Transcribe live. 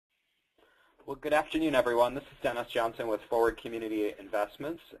Well, good afternoon, everyone. This is Dennis Johnson with Forward Community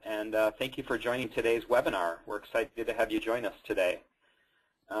Investments, and thank you for joining today's webinar. We're excited to have you join us today.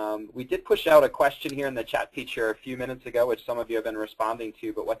 We did push out a question here in the chat feature a few minutes ago, which some of you have been responding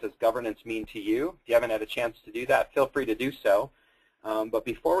to, but what does governance mean to you? If you haven't had a chance to do that, feel free to do so. But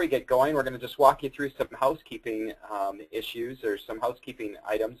before we get going, we're going to just walk you through some housekeeping issues or some housekeeping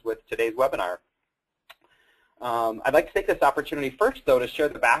items with today's webinar. I'd like to take this opportunity first, though, to share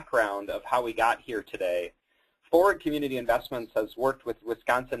the background of how we got here today. Forward Community Investments has worked with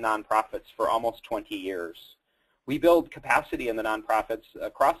Wisconsin nonprofits for almost 20 years. We build capacity in the nonprofits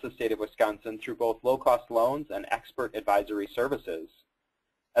across the state of Wisconsin through both low-cost loans and expert advisory services.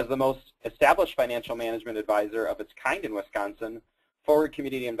 As the most established financial management advisor of its kind in Wisconsin, Forward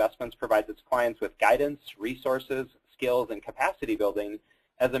Community Investments provides its clients with guidance, resources, skills, and capacity building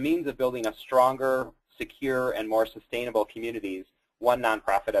as a means of building a stronger, secure, and more sustainable communities, one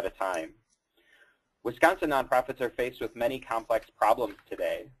nonprofit at a time. Wisconsin nonprofits are faced with many complex problems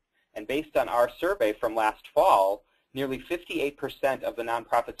today, and based on our survey from last fall, nearly 58% of the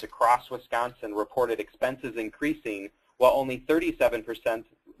nonprofits across Wisconsin reported expenses increasing, while only 37%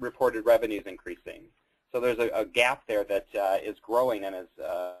 reported revenues increasing. So there's a gap there that is growing and is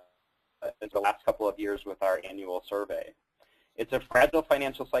in the last couple of years with our annual survey. It's a fragile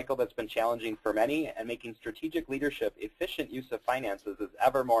financial cycle that's been challenging for many, and making strategic leadership efficient use of finances is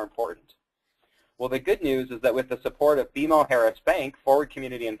ever more important. Well, the good news is that with the support of BMO Harris Bank, Forward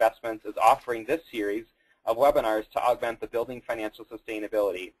Community Investments is offering this series of webinars to augment the Building Financial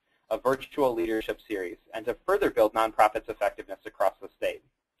Sustainability, a virtual leadership series, and to further build nonprofits' effectiveness across the state.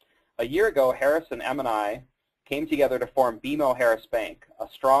 A year ago, Harris and M&I came together to form BMO Harris Bank, a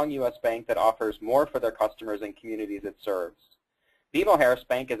strong U.S. bank that offers more for their customers and communities it serves. BMO Harris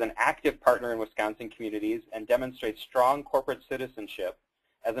Bank is an active partner in Wisconsin communities and demonstrates strong corporate citizenship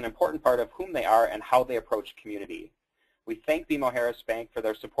as an important part of whom they are and how they approach community. We thank BMO Harris Bank for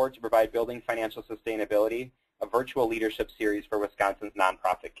their support to provide Building Financial Sustainability, a virtual leadership series for Wisconsin's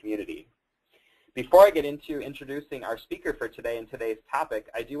nonprofit community. Before I get into introducing our speaker for today and today's topic,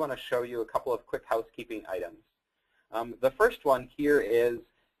 I do want to show you a couple of quick housekeeping items. The first one here is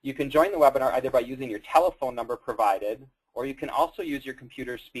you can join the webinar either by using your telephone number provided, or you can also use your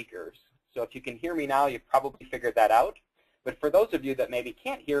computer speakers. So if you can hear me now, you've probably figured that out. But for those of you that maybe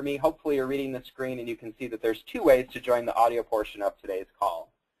can't hear me, hopefully you're reading the screen and you can see that there's two ways to join the audio portion of today's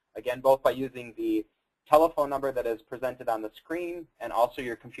call. Again, both by using the telephone number that is presented on the screen and also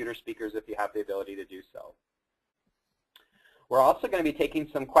your computer speakers if you have the ability to do so. We're also going to be taking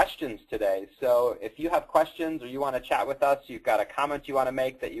some questions today. So if you have questions or you want to chat with us, you've got a comment you want to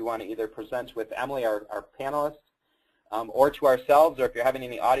make that you want to either present with Emily, our panelist, or to ourselves, or if you're having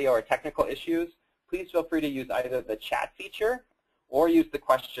any audio or technical issues, please feel free to use either the chat feature or use the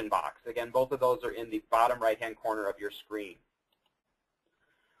question box. Again, both of those are in the bottom right-hand corner of your screen.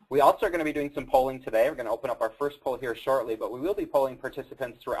 We also are going to be doing some polling today. We're going to open up our first poll here shortly, but we will be polling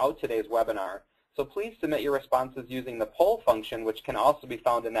participants throughout today's webinar. So please submit your responses using the poll function, which can also be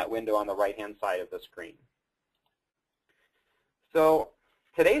found in that window on the right-hand side of the screen. So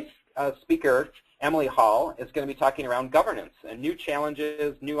today's speaker, Emily Hall, is going to be talking around governance and new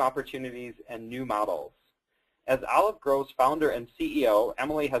challenges, new opportunities, and new models. As Olive Grove's founder and CEO,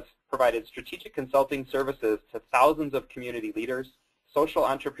 Emily has provided strategic consulting services to thousands of community leaders, social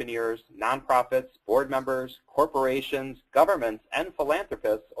entrepreneurs, nonprofits, board members, corporations, governments, and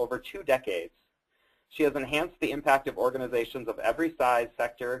philanthropists over 2 decades. She has enhanced the impact of organizations of every size,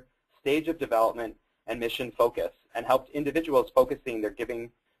 sector, stage of development, and mission focus, and helped individuals focusing their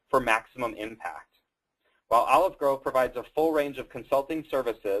giving for maximum impact. While Olive Grove provides a full range of consulting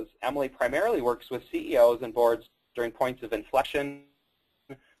services, Emily primarily works with CEOs and boards during points of inflection,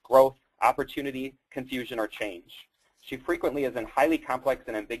 growth, opportunity, confusion, or change. She frequently is in highly complex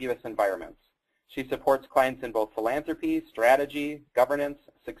and ambiguous environments. She supports clients in both philanthropy, strategy, governance,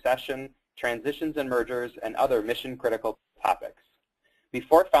 succession, transitions and mergers, and other mission-critical topics.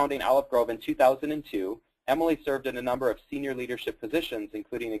 Before founding Olive Grove in 2002, Emily served in a number of senior leadership positions,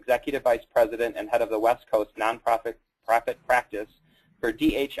 including Executive Vice President and Head of the West Coast Nonprofit Practice for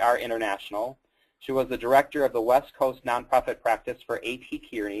DHR International. She was the Director of the West Coast Nonprofit Practice for A.T.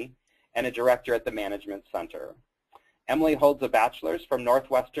 Kearney and a Director at the Management Center. Emily holds a bachelor's from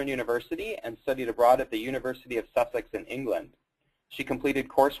Northwestern University and studied abroad at the University of Sussex in England. She completed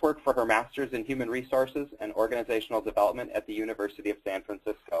coursework for her Master's in Human Resources and Organizational Development at the University of San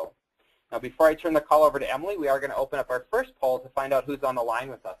Francisco. Now, before I turn the call over to Emily, we are going to open up our first poll to find out who's on the line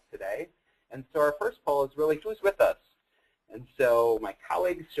with us today. And so our first poll is really who's with us. And so my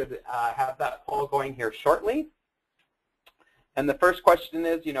colleagues should have that poll going here shortly. And the first question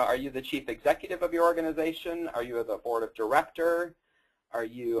is, are you the chief executive of your organization? Are you the board of director? Are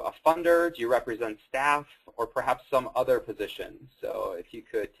you a funder? Do you represent staff? Or perhaps some other position? So if you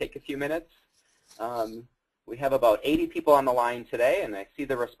could take a few minutes. We have about 80 people on the line today, and I see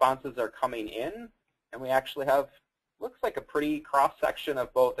the responses are coming in. And we actually have, looks like a pretty cross-section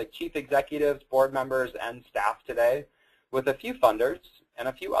of both the chief executives, board members, and staff today, with a few funders and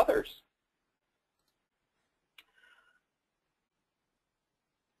a few others.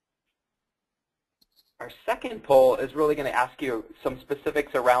 Our second poll is really going to ask you some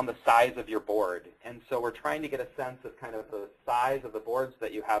specifics around the size of your board. And so we're trying to get a sense of kind of the size of the boards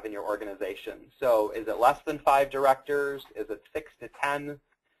that you have in your organization. So is it less than 5 directors? Is it 6 to 10?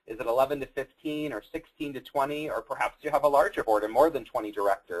 Is it 11 to 15 or 16 to 20? Or perhaps you have a larger board and more than 20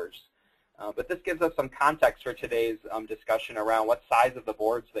 directors. But this gives us some context for today's discussion around what size of the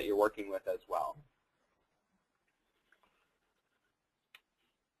boards that you're working with as well.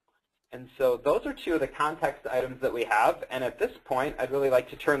 And so those are 2 of the context items that we have. And at this point, I'd really like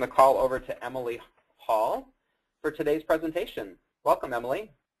to turn the call over to Emily Hall for today's presentation. Welcome,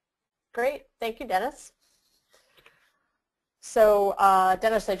 Emily. Great. Thank you, Dennis. So,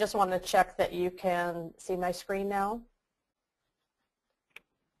 Dennis, I just want to check that you can see my screen now.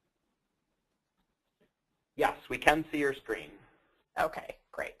 Yes, we can see your screen. Okay,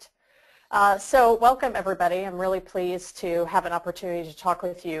 great. So welcome, everybody. I'm really pleased to have an opportunity to talk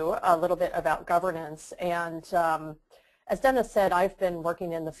with you a little bit about governance. And as Dennis said, I've been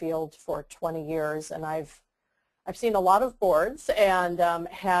working in the field for 20 years, and I've seen a lot of boards and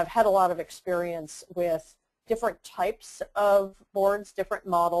have had a lot of experience with different types of boards, different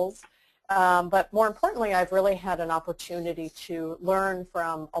models. But more importantly, I've really had an opportunity to learn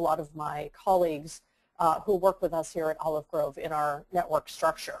from a lot of my colleagues who work with us here at Olive Grove in our network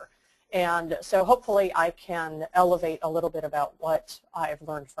structure. And so hopefully I can elevate a little bit about what I've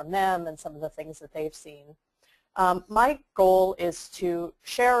learned from them and some of the things that they've seen. My goal is to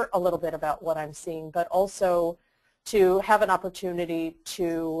share a little bit about what I'm seeing, but also to have an opportunity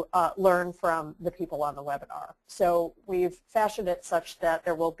to learn from the people on the webinar. So we've fashioned it such that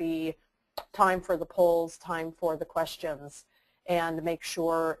there will be time for the polls, time for the questions, and make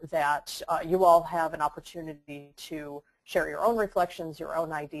sure that you all have an opportunity to share your own reflections, your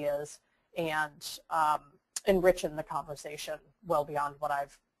own ideas, and enrichen the conversation well beyond what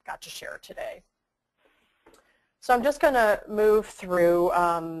I've got to share today. So I'm just going to move through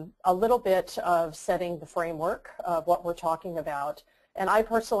a little bit of setting the framework of what we're talking about. And I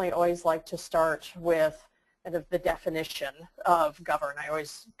personally always like to start with kind of the definition of govern. I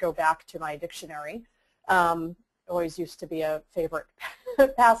always go back to my dictionary. Always used to be a favorite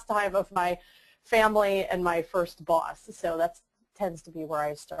pastime of my family and my first boss, so that tends to be where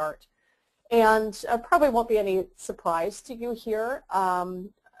I start. And probably won't be any surprise to you here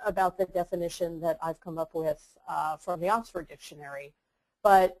about the definition that I've come up with from the Oxford Dictionary.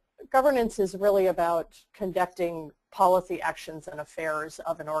 But governance is really about conducting policy actions and affairs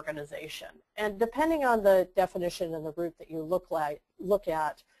of an organization. And depending on the definition and the route that you look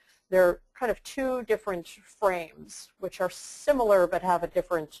at, there are kind of 2 different frames, which are similar but have a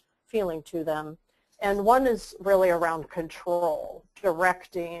different feeling to them. And one is really around control,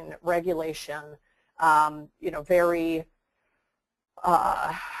 directing, regulation, very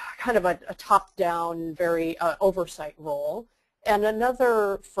kind of a top-down, very oversight role. And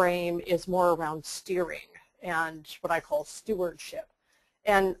another frame is more around steering and what I call stewardship.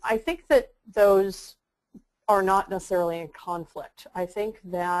 And I think that those are not necessarily in conflict. I think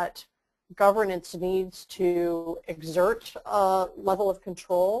that governance needs to exert a level of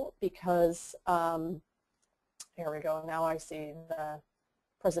control because, here we go, now I see the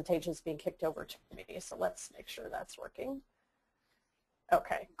presentation's being kicked over to me, so let's make sure that's working.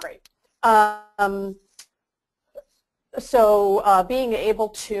 Okay, great. So being able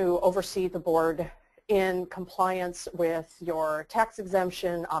to oversee the board in compliance with your tax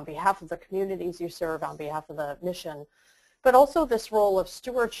exemption on behalf of the communities you serve, on behalf of the mission, but also this role of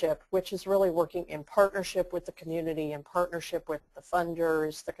stewardship, which is really working in partnership with the community, in partnership with the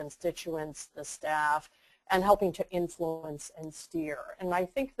funders, the constituents, the staff, and helping to influence and steer. And I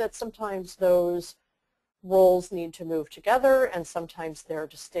think that sometimes those roles need to move together and sometimes they're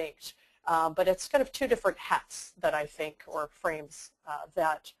distinct. But it's kind of 2 different hats that I think, or frames,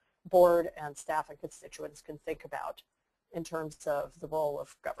 that board and staff and constituents can think about in terms of the role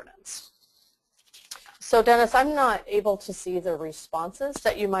of governance. So Dennis, I'm not able to see the responses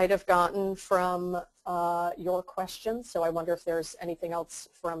that you might have gotten from your questions, so I wonder if there's anything else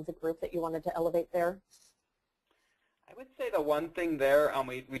from the group that you wanted to elevate there. I would say the one thing there,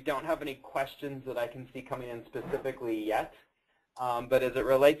 we don't have any questions that I can see coming in specifically yet. But as it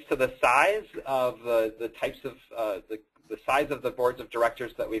relates to the size of the types of the size of the boards of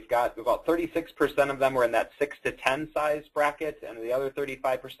directors that we've got, about 36% of them were in that 6 to 10 size bracket, and the other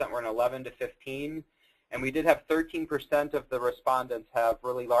 35% were in 11 to 15. And we did have 13% of the respondents have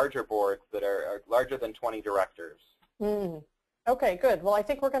really larger boards that are larger than 20 directors. Okay, good. Well, I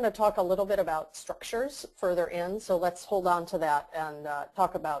think we're going to talk a little bit about structures further in, so let's hold on to that and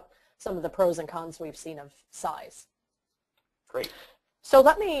talk about some of the pros and cons we've seen of size. Great. So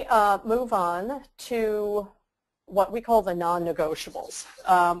let me move on to what we call the non-negotiables.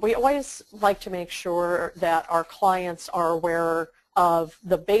 We always like to make sure that our clients are aware of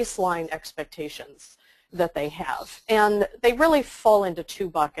the baseline expectations that they have. And they really fall into two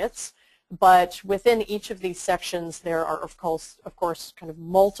buckets, but within each of these sections there are, of course, kind of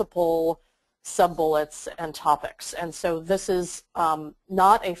multiple sub-bullets and topics. And so this is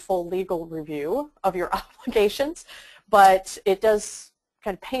not a full legal review of your obligations, but it does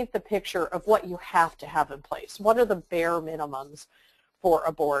kind of paint the picture of what you have to have in place. What are the bare minimums for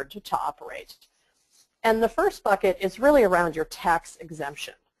a board to operate? And the first bucket is really around your tax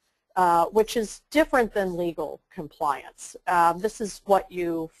exemption, which is different than legal compliance. This is what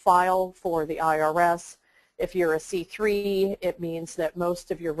you file for the IRS. If you're a C3, it means that most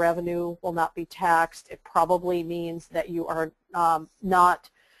of your revenue will not be taxed. It probably means that you are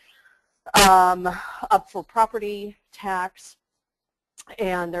not up for property tax.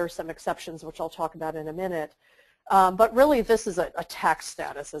 And there are some exceptions, which I'll talk about in a minute. But really, this is a tax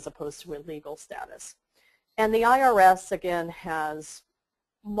status as opposed to a legal status. And the IRS, again, has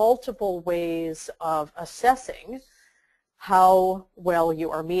multiple ways of assessing how well you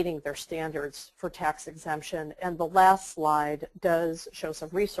are meeting their standards for tax exemption. And the last slide does show some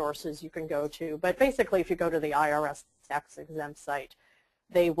resources you can go to. But basically, if you go to the IRS tax exempt site,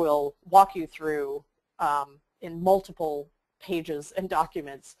 they will walk you through in multiple pages and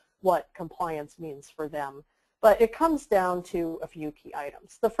documents what compliance means for them. But it comes down to a few key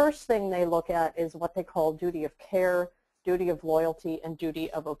items. The first thing they look at is what they call duty of care, duty of loyalty, and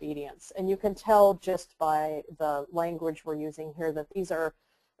duty of obedience. And you can tell just by the language we're using here that these are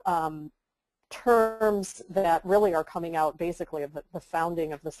terms that really are coming out basically of the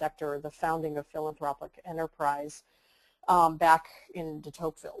founding of the sector, the founding of philanthropic enterprise back in de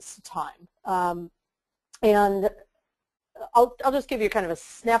Tocqueville's time. And I'll just give you kind of a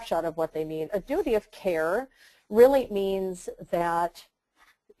snapshot of what they mean. A duty of care really means that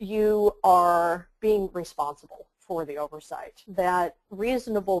you are being responsible for the oversight, that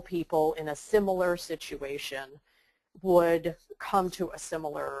reasonable people in a similar situation would come to a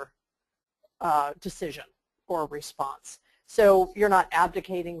similar decision or response. So you're not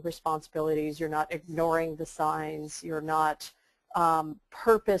abdicating responsibilities, you're not ignoring the signs, you're not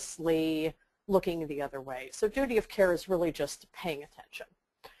purposely looking the other way. So duty of care is really just paying attention.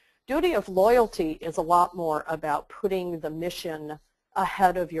 Duty of loyalty is a lot more about putting the mission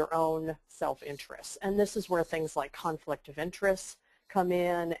ahead of your own self-interest. And this is where things like conflict of interest come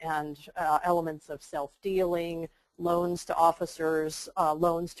in, and elements of self-dealing, loans to officers,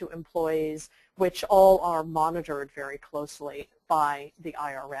 loans to employees, which all are monitored very closely by the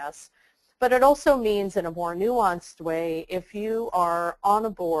IRS. But it also means, in a more nuanced way, if you are on a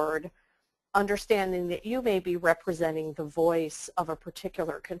board understanding that you may be representing the voice of a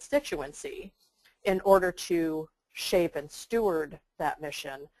particular constituency in order to shape and steward that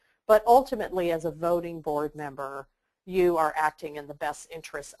mission, but ultimately as a voting board member, you are acting in the best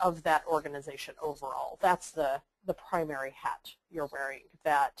interests of that organization overall. That's the primary hat you're wearing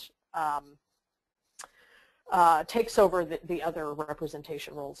that takes over the other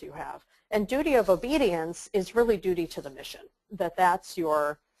representation roles you have. And duty of obedience is really duty to the mission, that's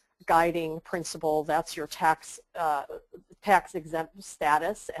your guiding principle, that's your tax exempt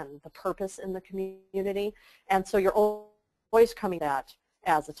status and the purpose in the community. And so you're always coming to that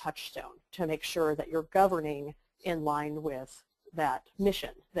as a touchstone to make sure that you're governing in line with that mission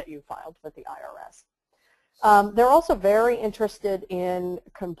that you filed with the IRS. They're also very interested in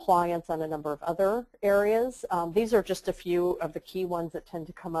compliance on a number of other areas. These are just a few of the key ones that tend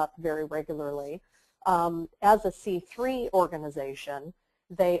to come up very regularly. As a C3 organization,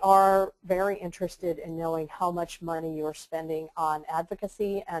 they are very interested in knowing how much money you're spending on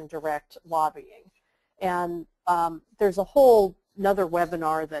advocacy and direct lobbying. And there's a whole another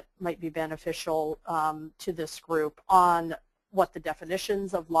webinar that might be beneficial to this group on what the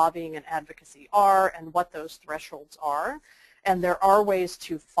definitions of lobbying and advocacy are and what those thresholds are. And there are ways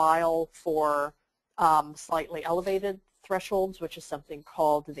to file for slightly elevated thresholds, which is something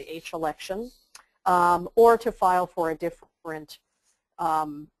called the H election, or to file for a different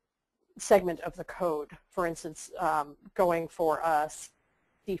segment of the code. For instance, going for a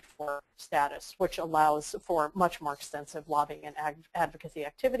C4 status, which allows for much more extensive lobbying and advocacy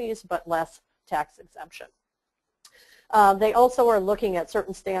activities, but less tax exemption. They also are looking at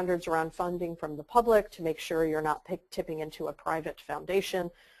certain standards around funding from the public to make sure you're not tipping into a private foundation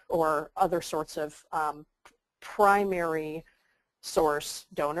or other sorts of primary source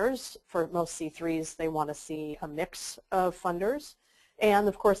donors. For most C3s, they want to see a mix of funders. And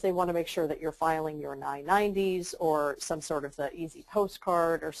of course, they want to make sure that you're filing your 990s or some sort of the easy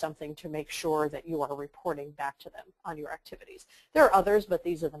postcard or something to make sure that you are reporting back to them on your activities. There are others, but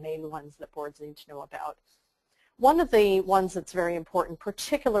these are the main ones that boards need to know about. One of the ones that's very important,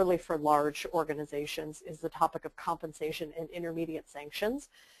 particularly for large organizations, is the topic of compensation and intermediate sanctions.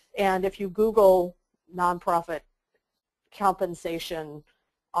 And if you Google nonprofit compensation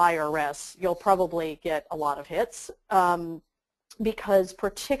IRS, you'll probably get a lot of hits. Because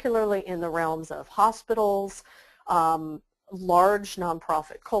particularly in the realms of hospitals, large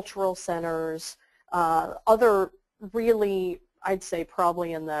nonprofit cultural centers, other really, I'd say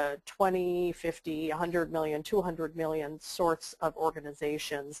probably in the 20, 50, 100 million, 200 million sorts of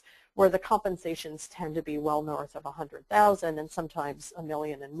organizations where the compensations tend to be well north of 100,000 and sometimes a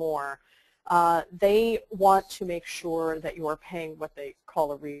million and more. They want to make sure that you are paying what they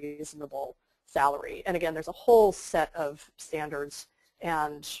call a reasonable salary. And again, there's a whole set of standards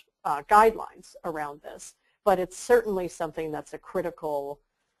and guidelines around this, but it's certainly something that's a critical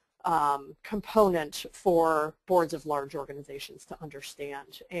component for boards of large organizations to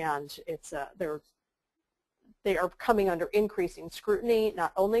understand. And it's they are coming under increasing scrutiny,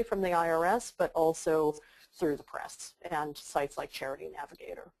 not only from the IRS, but also through the press and sites like Charity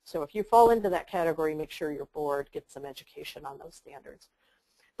Navigator. So if you fall into that category, make sure your board gets some education on those standards.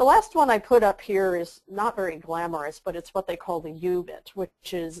 The last one I put up here is not very glamorous, but it's what they call the UBIT,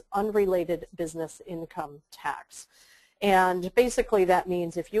 which is unrelated business income tax. And basically that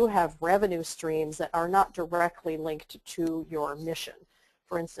means if you have revenue streams that are not directly linked to your mission.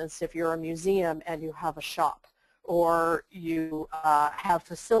 For instance, if you're a museum and you have a shop, or you have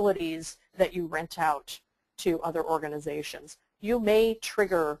facilities that you rent out to other organizations, you may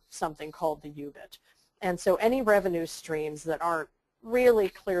trigger something called the UBIT. And so any revenue streams that aren't really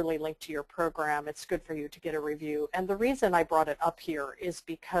clearly linked to your program, it's good for you to get a review. And the reason I brought it up here is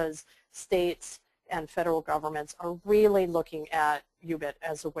because states and federal governments are really looking at UBIT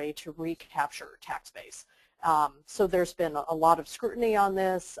as a way to recapture tax base. So there's been a lot of scrutiny on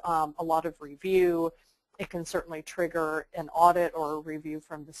this, a lot of review. It can certainly trigger an audit or a review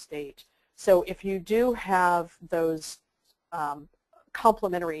from the state. So if you do have those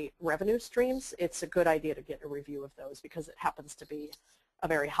complementary revenue streams, it's a good idea to get a review of those because it happens to be a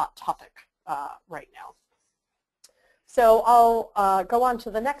very hot topic right now. So I'll go on to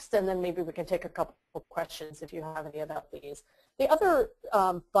the next, and then maybe we can take a couple of questions if you have any about these. The other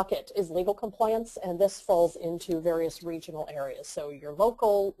bucket is legal compliance, and this falls into various regional areas. So your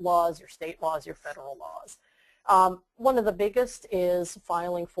local laws, your state laws, your federal laws. One of the biggest is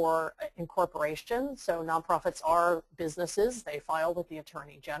filing for incorporation. So nonprofits are businesses. They file with the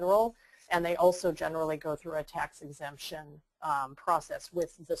Attorney General, and they also generally go through a tax exemption process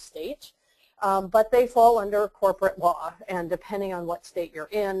with the state. But they fall under corporate law, and depending on what state you're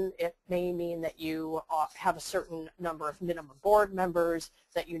in, it may mean that you have a certain number of minimum board members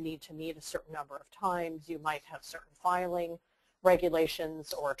that you need to meet a certain number of times. You might have certain filing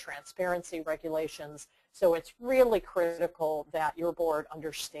regulations or transparency regulations. So it's really critical that your board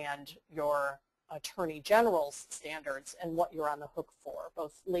understand your Attorney General's standards and what you're on the hook for,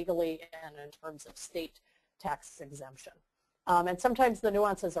 both legally and in terms of state tax exemption. And sometimes the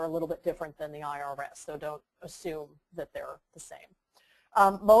nuances are a little bit different than the IRS, so don't assume that they're the same.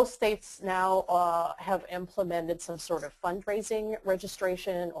 Most states now have implemented some sort of fundraising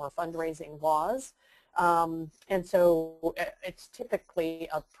registration or fundraising laws. And so it's typically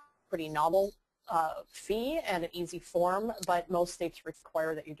a pretty novel fee and an easy form, but most states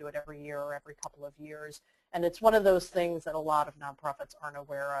require that you do it every year or every couple of years. And it's one of those things that a lot of nonprofits aren't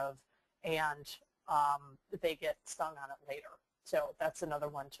aware of, and they get stung on it later. So that's another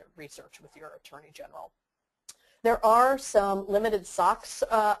one to research with your Attorney General. There are some limited SOX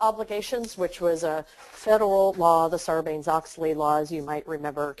obligations, which was a federal law. The Sarbanes-Oxley laws, you might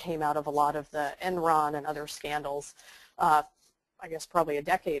remember, came out of a lot of the Enron and other scandals, I guess probably a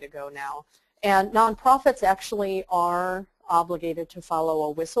decade ago now. And nonprofits actually are obligated to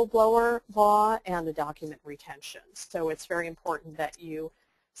follow a whistleblower law and a document retention. So it's very important that you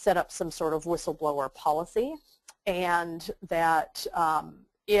set up some sort of whistleblower policy, and that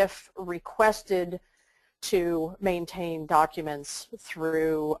if requested to maintain documents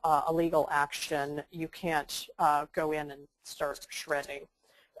through a legal action. You can't go in and start shredding.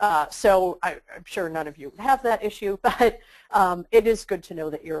 So I'm sure none of you have that issue, but it is good to know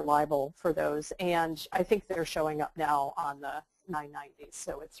that you're liable for those. And I think they're showing up now on the 990s.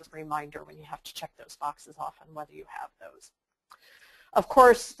 So it's a reminder when you have to check those boxes off on whether you have those. Of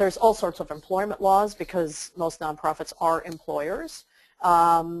course, there's all sorts of employment laws because most nonprofits are employers.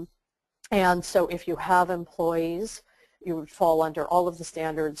 And so if you have employees, you would fall under all of the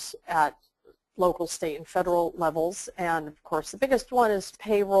standards at local, state, and federal levels. And of course, the biggest one is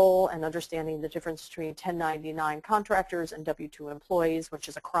payroll and understanding the difference between 1099 contractors and W-2 employees, which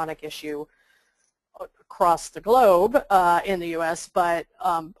is a chronic issue across the globe in the U.S., but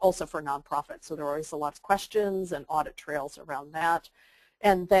also for nonprofits. So there are always a lot of questions and audit trails around that.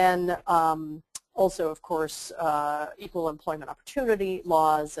 And then also, of course, equal employment opportunity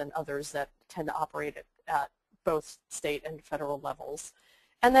laws and others that tend to operate at both state and federal levels.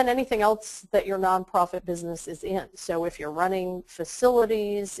 And then anything else that your nonprofit business is in. So if you're running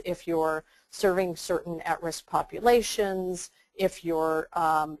facilities, if you're serving certain at-risk populations, if you're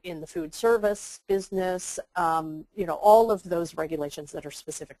in the food service business, you know, all of those regulations that are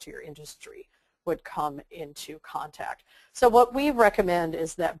specific to your industry would come into contact. So what we recommend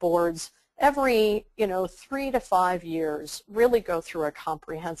is that boards every 3 to 5 years really go through a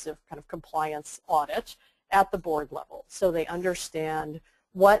comprehensive kind of compliance audit at the board level, so they understand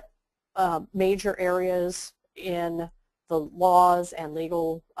what major areas in the laws and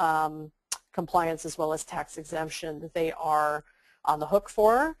legal compliance as well as tax exemption that they are on the hook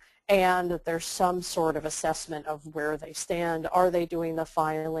for, and that there's some sort of assessment of where they stand. Are they doing the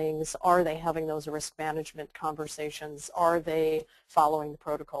filings? Are they having those risk management conversations? Are they following the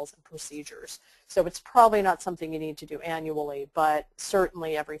protocols and procedures? So it's probably not something you need to do annually, but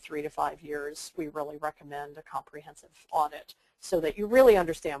certainly every 3 to 5 years we really recommend a comprehensive audit so that you really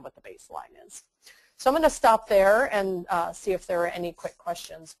understand what the baseline is. So I'm going to stop there and see if there are any quick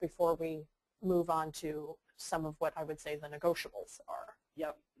questions before we move on to some of what I would say the negotiables are.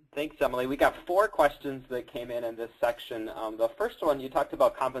 Yep. Thanks, Emily. We got 4 questions that came in this section. The first one, you talked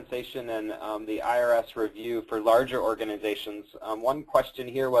about compensation and the IRS review for larger organizations. One question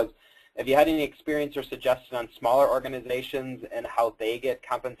here was, have you had any experience or suggestion on smaller organizations and how they get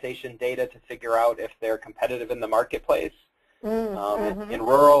compensation data to figure out if they're competitive in the marketplace in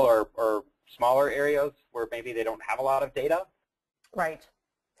rural or smaller areas where maybe they don't have a lot of data? Right.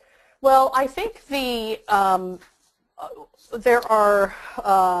 Well, I think there are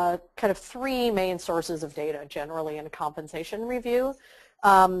kind of 3 main sources of data generally in a compensation review.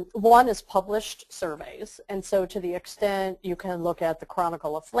 One is published surveys, and so to the extent you can look at the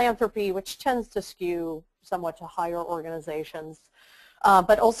Chronicle of Philanthropy, which tends to skew somewhat to higher organizations,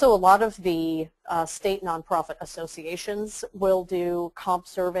 but also a lot of the state nonprofit associations will do comp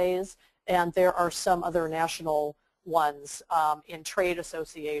surveys, and there are some other national ones in trade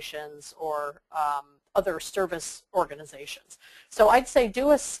associations or other service organizations. So I'd say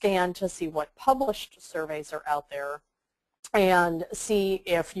do a scan to see what published surveys are out there and see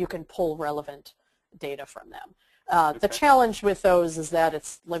if you can pull relevant data from them. Okay. The challenge with those is that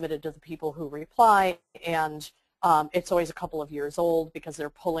it's limited to the people who reply, and it's always a couple of years old because they're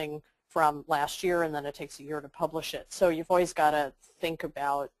pulling from last year and then it takes a year to publish it. So you've always got to think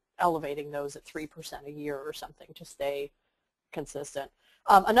about elevating those at 3% a year or something to stay consistent.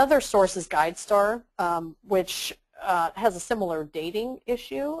 Another source is GuideStar, which has a similar dating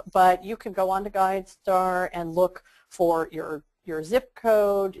issue, but you can go on to GuideStar and look for your zip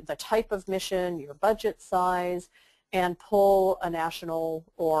code, the type of mission, your budget size, and pull a national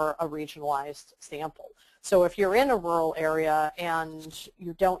or a regionalized sample. So if you're in a rural area and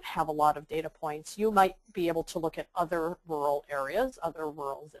you don't have a lot of data points, you might be able to look at other rural areas, other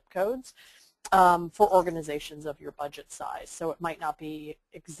rural zip codes, for organizations of your budget size. So it might not be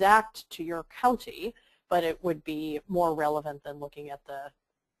exact to your county, but it would be more relevant than looking at the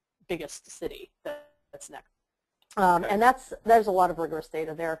biggest city that's next. And there's a lot of rigorous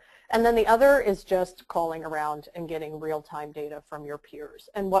data there. And then the other is just calling around and getting real-time data from your peers.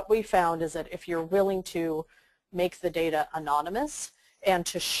 And what we found is that if you're willing to make the data anonymous and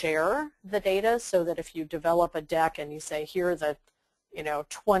to share the data, so that if you develop a deck and you say, here are the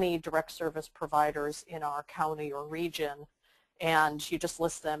 20 direct service providers in our county or region, and you just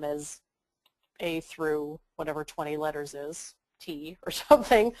list them as A through whatever 20 letters is, T or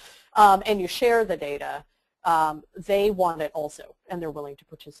something, and you share the data, they want it also, and they're willing to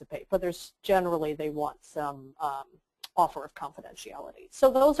participate. But generally they want some offer of confidentiality.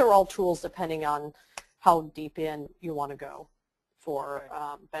 So those are all tools depending on how deep in you want to go for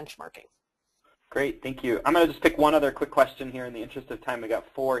benchmarking. Great, thank you. I'm going to just pick one other quick question here in the interest of time. We got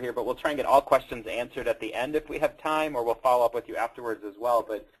 4 here, but we'll try and get all questions answered at the end if we have time, or we'll follow up with you afterwards as well.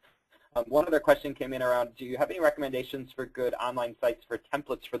 But one other question came in around, do you have any recommendations for good online sites for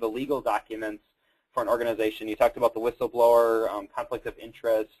templates for the legal documents for an organization? You talked about the whistleblower, conflict of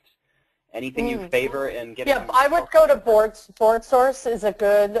interest. Anything you favor in getting? Yeah, I would go to BoardSource is a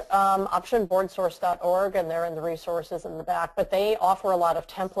good option, boardsource.org, and they're in the resources in the back. But they offer a lot of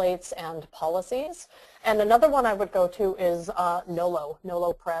templates and policies. And another one I would go to is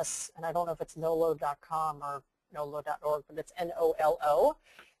Nolo Press, and I don't know if it's nolo.com or nolo.org, but it's Nolo.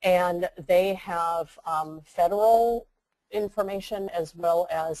 And they have federal information as well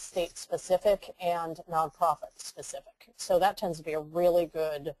as state-specific and nonprofit-specific. So that tends to be a really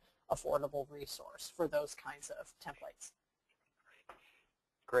good affordable resource for those kinds of templates.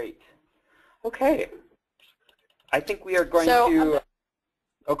 Great. Okay. I think we are going to...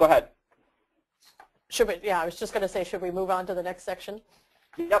 Oh, go ahead. Should we? Yeah, I was just going to say, should we move on to the next section?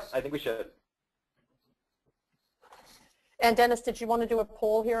 Yep, I think we should. And Dennis, did you want to do a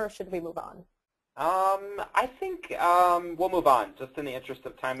poll here, or should we move on? I think we'll move on, just in the interest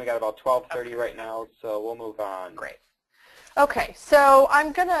of time. We got about 12:30 right now, so we'll move on. Great. Okay, so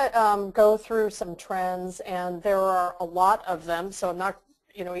I'm going to go through some trends, and there are a lot of them, so I'm not,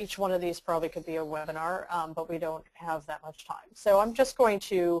 each one of these probably could be a webinar, but we don't have that much time. So I'm just going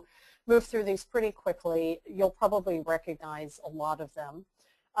to move through these pretty quickly. You'll probably recognize a lot of them.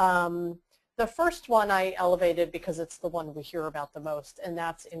 The first one I elevated because it's the one we hear about the most, and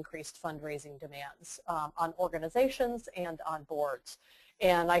that's increased fundraising demands on organizations and on boards.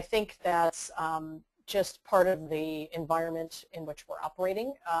 And I think that's just part of the environment in which we're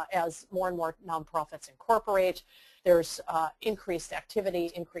operating. As more and more nonprofits incorporate, there's increased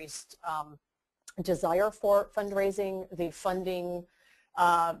activity, increased desire for fundraising. The funding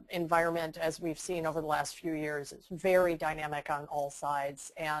environment, as we've seen over the last few years, is very dynamic on all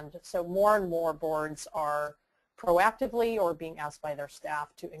sides. And so more and more boards are proactively or being asked by their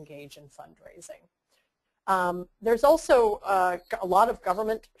staff to engage in fundraising. There's also a lot of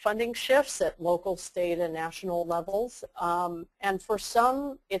government funding shifts at local, state, and national levels. And for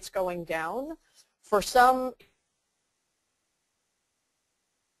some, it's going down. For some,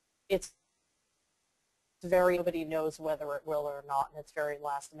 it's nobody knows whether it will or not, and it's very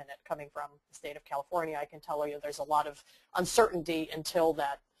last minute. Coming from the state of California, I can tell you there's a lot of uncertainty until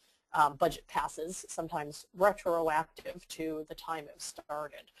that budget passes, sometimes retroactive to the time it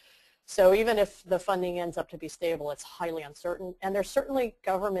started. So even if the funding ends up to be stable, it's highly uncertain. And there's certainly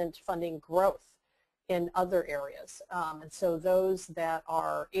government funding growth in other areas. And so those that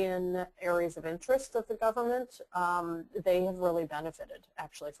are in areas of interest of the government, they have really benefited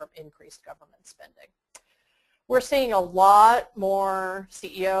actually from increased government spending. We're seeing a lot more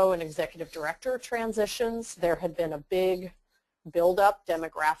CEO and executive director transitions. There had been a big buildup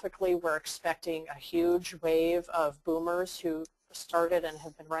demographically. We're expecting a huge wave of boomers who started and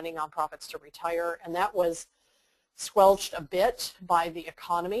have been running nonprofits to retire, and that was squelched a bit by the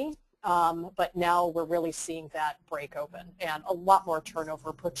economy, but now we're really seeing that break open, and a lot more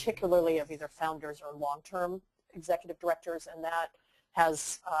turnover, particularly of either founders or long-term executive directors, and that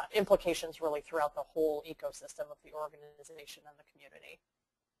has implications really throughout the whole ecosystem of the organization and the community.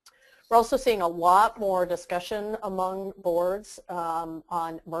 We're also seeing a lot more discussion among boards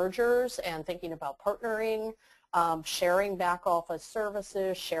on mergers and thinking about partnering, sharing back office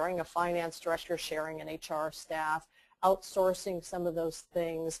services, sharing a finance director, sharing an HR staff, outsourcing some of those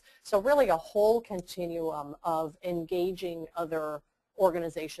things. So really a whole continuum of engaging other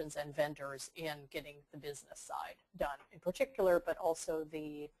organizations and vendors in getting the business side done in particular, but also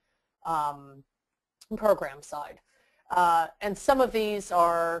the program side. And some of these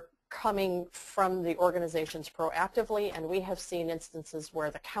are coming from the organizations proactively, and we have seen instances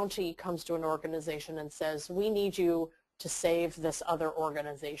where the county comes to an organization and says, we need you to save this other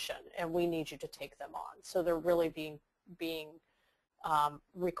organization, and we need you to take them on. So they're really being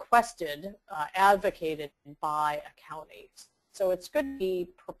requested, advocated by a county. So it's good to be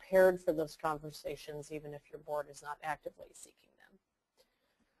prepared for those conversations, even if your board is not actively seeking them.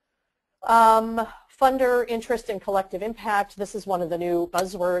 Funder interest in collective impact. This is one of the new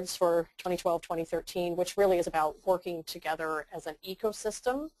buzzwords for 2012-2013, which really is about working together as an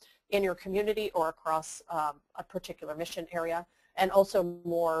ecosystem in your community or across a particular mission area, and also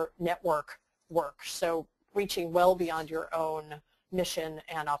more network work. So reaching well beyond your own mission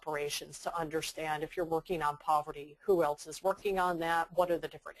and operations to understand if you're working on poverty, who else is working on that, what are the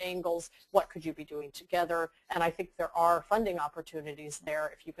different angles, what could you be doing together, and I think there are funding opportunities there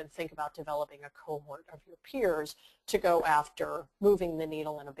if you can think about developing a cohort of your peers to go after moving the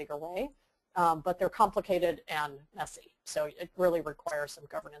needle in a bigger way. but they're complicated and messy. So it really requires some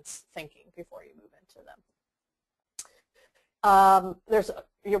governance thinking before you move into them.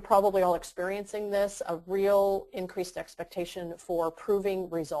 You're probably all experiencing this, a real increased expectation for proving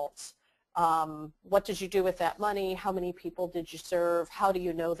results. What did you do with that money? How many people did you serve? How do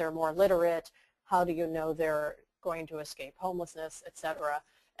you know they're more literate? How do you know they're going to escape homelessness, etc.?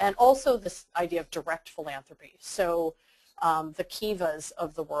 And also this idea of direct philanthropy. So the Kivas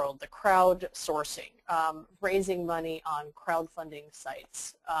of the world, the crowdsourcing, raising money on crowdfunding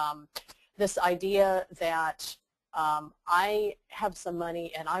sites. This idea that I have some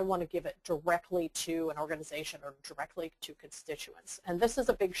money and I want to give it directly to an organization or directly to constituents. And this is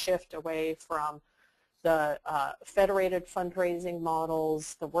a big shift away from the federated fundraising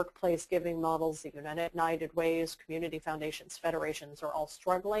models, the workplace giving models, the United Ways, community foundations, federations are all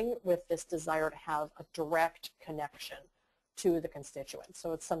struggling with this desire to have a direct connection to the constituents.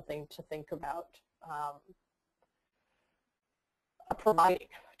 So it's something to think about providing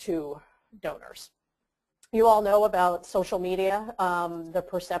to donors. You all know about social media. The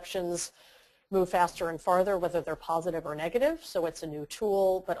perceptions move faster and farther, whether they're positive or negative. So it's a new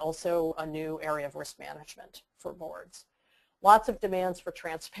tool, but also a new area of risk management for boards. Lots of demands for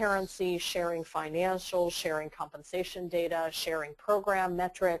transparency, sharing financials, sharing compensation data, sharing program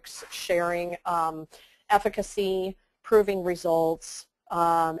metrics, sharing efficacy, proving results.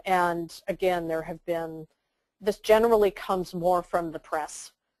 And again, there have been, this generally comes more from the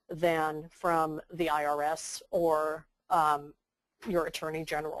press than from the IRS or your Attorney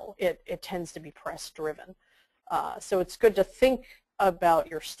General. It tends to be press driven. So it's good to think about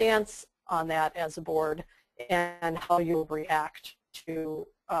your stance on that as a board and how you'll react to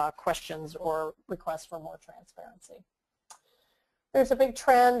questions or requests for more transparency. There's a big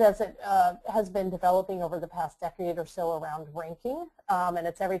trend as it has been developing over the past decade or so around ranking, and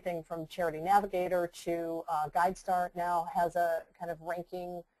it's everything from Charity Navigator to GuideStar now has a kind of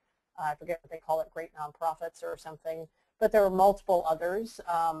ranking. I forget what they call it, great nonprofits or something, but there are multiple others,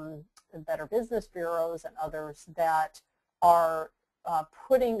 Better Business Bureaus and others that are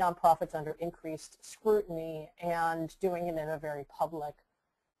putting nonprofits under increased scrutiny and doing it in a very public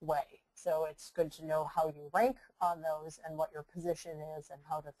way. So it's good to know how you rank on those and what your position is and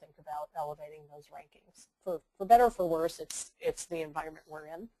how to think about elevating those rankings. For better or for worse, it's the environment we're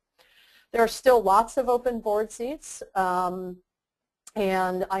in. There are still lots of open board seats.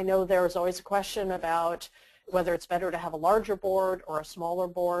 And I know there's always a question about whether it's better to have a larger board or a smaller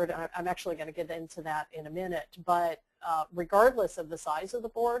board. I'm actually going to get into that in a minute. But regardless of the size of the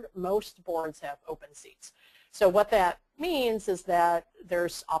board, most boards have open seats. So what that means is that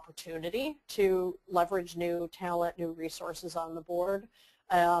there's opportunity to leverage new talent, new resources on the board.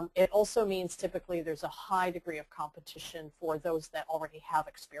 It also means typically there's a high degree of competition for those that already have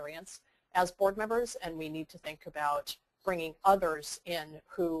experience as board members, and we need to think about bringing others in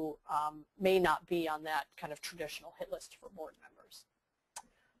who may not be on that kind of traditional hit list for board members.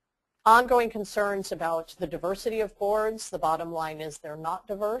 Ongoing concerns about the diversity of boards. The bottom line is they're not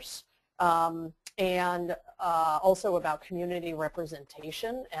diverse. And also about community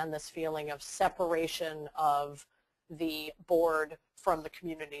representation and this feeling of separation of the board from the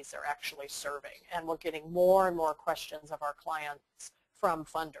communities they're actually serving. And we're getting more and more questions of our clients from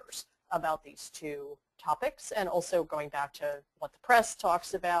funders about these two topics, and also going back to what the press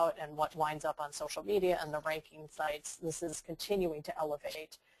talks about and what winds up on social media and the ranking sites. This is continuing to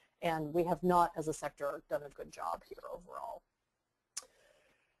elevate, and we have not, as a sector, done a good job here overall.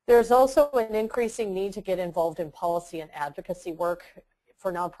 There's also an increasing need to get involved in policy and advocacy work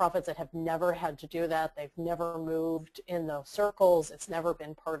for nonprofits that have never had to do that. They've never moved in those circles. It's never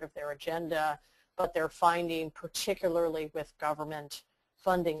been part of their agenda, but they're finding, particularly with government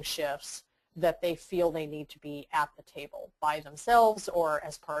funding shifts, that they feel they need to be at the table by themselves or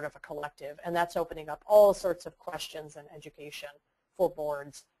as part of a collective. And that's opening up all sorts of questions and education for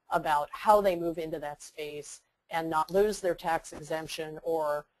boards about how they move into that space and not lose their tax exemption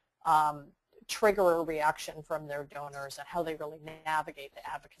or trigger a reaction from their donors, and how they really navigate the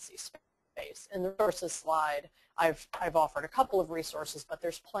advocacy space. In the resources slide, I've offered a couple of resources, but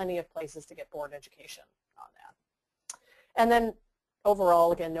there's plenty of places to get board education on that. And then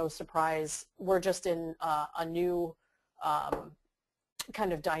overall, again, no surprise, we're just in a new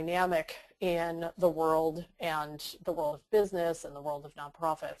kind of dynamic in the world and the world of business and the world of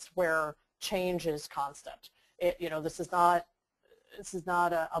nonprofits where change is constant. This is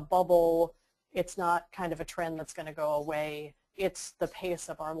not a bubble. It's not kind of a trend that's going to go away. It's the pace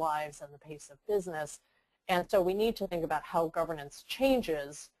of our lives and the pace of business. And so we need to think about how governance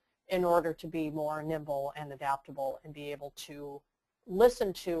changes in order to be more nimble and adaptable and be able to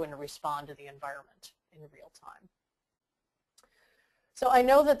listen to and respond to the environment in real time. So I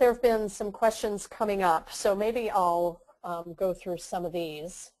know that there have been some questions coming up, so maybe I'll go through some of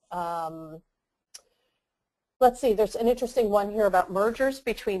these. Let's see, there's an interesting one here about mergers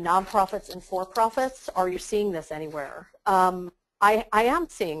between nonprofits and for-profits. Are you seeing this anywhere? I am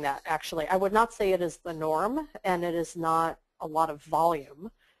seeing that, actually. I would not say it is the norm, and it is not a lot of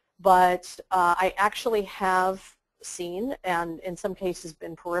volume, but I actually have seen, and in some cases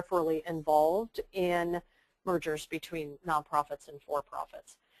been peripherally involved in mergers between nonprofits and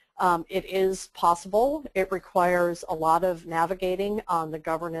for-profits. It is possible. It requires a lot of navigating on the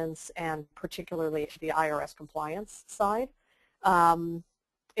governance and particularly the IRS compliance side.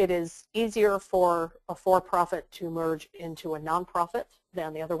 It is easier for a for-profit to merge into a nonprofit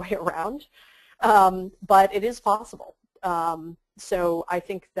than the other way around, but it is possible. So I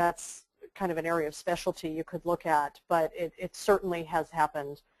think that's kind of an area of specialty you could look at, but it certainly has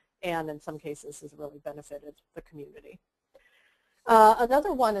happened and in some cases has really benefited the community.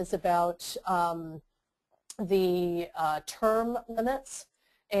 Another one is about the term limits,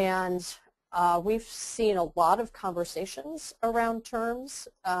 and we've seen a lot of conversations around terms.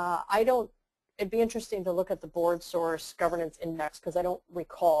 It'd be interesting to look at the board source governance index because I don't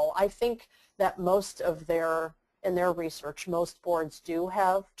recall. I think that in their research, most boards do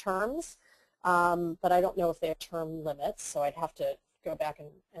have terms, but I don't know if they have term limits, so I'd have to go back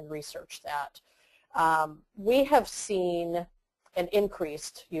and research that. We have seen an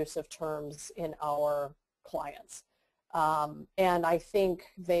increased use of terms in our clients, and I think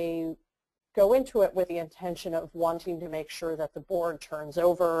they go into it with the intention of wanting to make sure that the board turns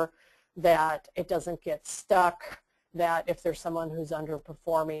over, that it doesn't get stuck, that if there's someone who's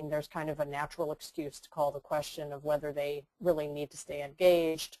underperforming, there's kind of a natural excuse to call the question of whether they really need to stay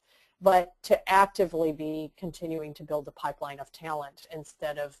engaged, but to actively be continuing to build a pipeline of talent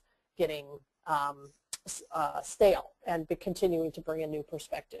instead of getting stale and be continuing to bring in new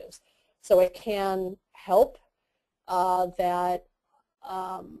perspectives. So it can help that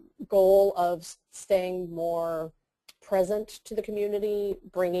goal of staying more present to the community,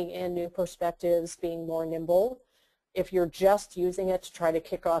 bringing in new perspectives, being more nimble. If you're just using it to try to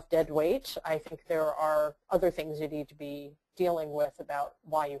kick off dead weight, I think there are other things you need to be dealing with about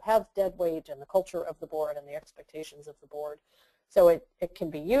why you have dead weight and the culture of the board and the expectations of the board. So it can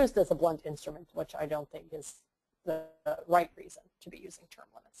be used as a blunt instrument, which I don't think is the right reason to be using term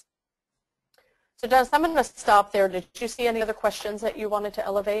limits. So Dennis, I'm going to stop there. Did you see any other questions that you wanted to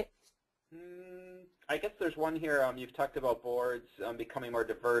elevate? I guess there's one here. You've talked about boards becoming more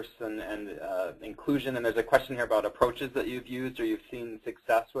diverse and inclusion, and there's a question here about approaches that you've used or you've seen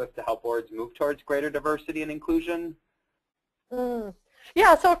success with to help boards move towards greater diversity and inclusion.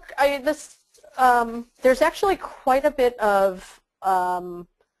 Yeah, so there's actually quite a bit of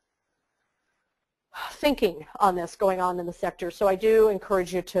thinking on this going on in the sector. So I do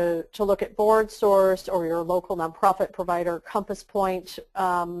encourage you to look at Board Source or your local nonprofit provider. Compass Point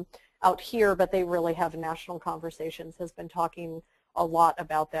out here, but they really have national conversations, has been talking a lot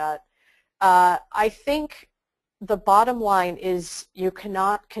about that. I think the bottom line is you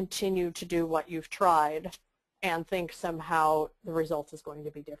cannot continue to do what you've tried and think somehow the result is going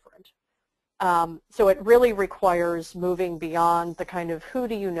to be different. So it really requires moving beyond the kind of who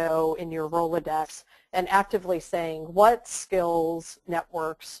do you know in your Rolodex and actively saying what skills,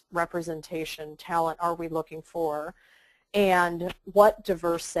 networks, representation, talent are we looking for, and what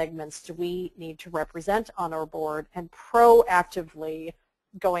diverse segments do we need to represent on our board, and proactively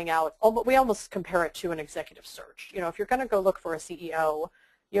going out. We almost compare it to an executive search. You know, if you're going to go look for a CEO,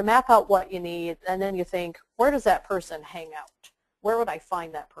 you map out what you need, and then you think, where does that person hang out? Where would I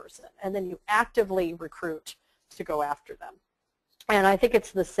find that person? And then you actively recruit to go after them. And I think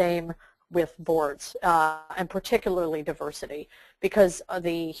it's the same with boards, and particularly diversity, because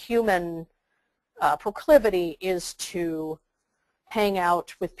the human proclivity is to hang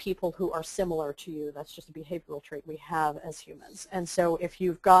out with people who are similar to you. That's just a behavioral trait we have as humans. And so if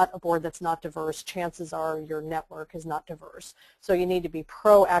you've got a board that's not diverse, chances are your network is not diverse. So you need to be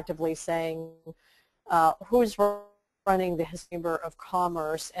proactively saying, who's running the Chamber of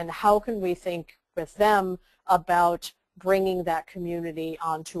Commerce, and how can we think with them about bringing that community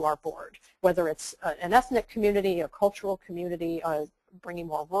onto our board, whether it's an ethnic community, a cultural community, bringing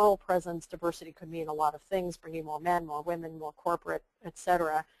more rural presence. Diversity could mean a lot of things, bringing more men, more women, more corporate,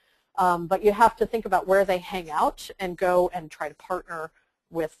 etc. But you have to think about where they hang out and go and try to partner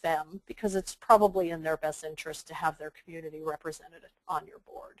with them, because it's probably in their best interest to have their community represented on your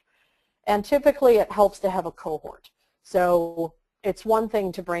board. And typically it helps to have a cohort. So it's one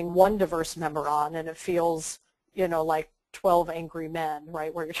thing to bring one diverse member on and it feels, you know, like 12 Angry Men,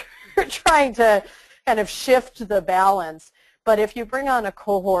 right, where you're trying to kind of shift the balance. But if you bring on a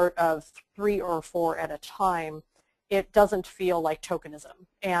cohort of 3 or 4 at a time, it doesn't feel like tokenism,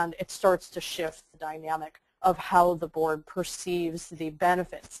 and it starts to shift the dynamic of how the board perceives the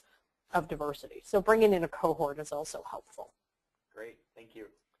benefits of diversity. So bringing in a cohort is also helpful. Great, thank you.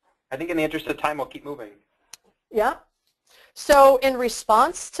 I think in the interest of time, we'll keep moving. Yeah. So in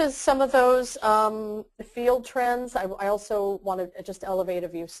response to some of those field trends, I also want to just elevate a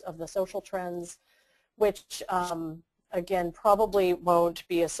view of the social trends, which again probably won't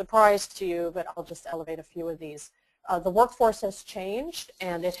be a surprise to you, but I'll just elevate a few of these. The workforce has changed,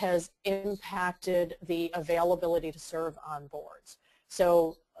 and it has impacted the availability to serve on boards.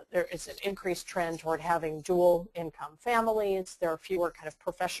 So there is an increased trend toward having dual income families. There are fewer kind of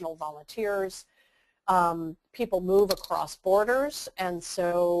professional volunteers. People move across borders, and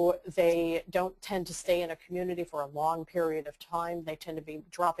so they don't tend to stay in a community for a long period of time. They tend to be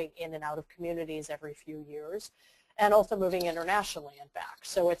dropping in and out of communities every few years, and also moving internationally and back.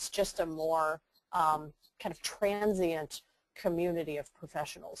 So it's just a more kind of transient community of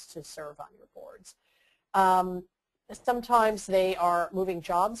professionals to serve on your boards. Sometimes they are moving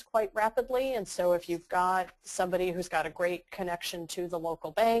jobs quite rapidly, and so if you've got somebody who's got a great connection to the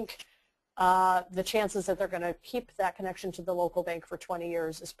local bank, the chances that they're going to keep that connection to the local bank for 20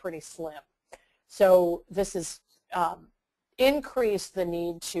 years is pretty slim. So this has increased the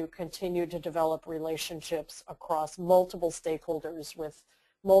need to continue to develop relationships across multiple stakeholders with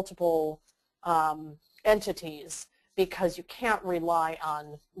multiple entities, because you can't rely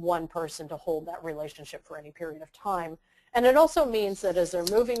on one person to hold that relationship for any period of time. And it also means that as they're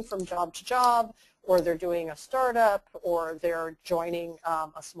moving from job to job, or they're doing a startup, or they're joining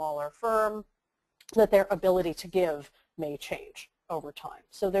a smaller firm, that their ability to give may change over time.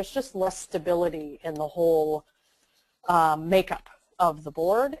 So there's just less stability in the whole makeup of the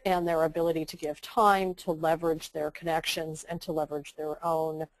board, and their ability to give time, to leverage their connections, and to leverage their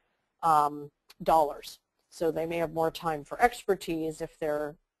own dollars. So they may have more time for expertise if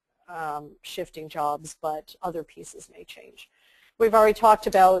they're shifting jobs, but other pieces may change. We've already talked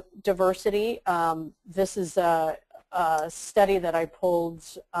about diversity. This is a study that I pulled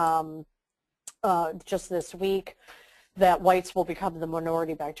just this week, that whites will become the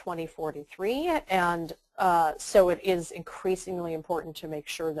minority by 2043, and so it is increasingly important to make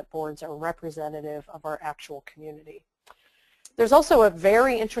sure that boards are representative of our actual community. There's also a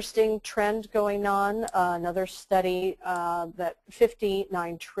very interesting trend going on, another study that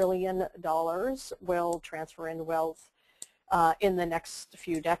 $59 trillion will transfer in wealth in the next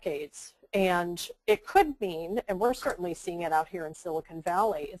few decades. And it could mean, and we're certainly seeing it out here in Silicon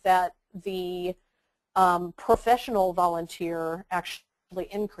Valley, that the professional volunteer actually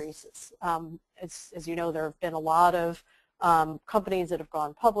increases. As you know, there have been a lot of companies that have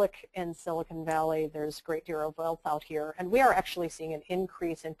gone public in Silicon Valley. There's a great deal of wealth out here, and we are actually seeing an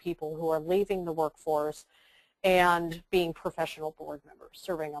increase in people who are leaving the workforce and being professional board members,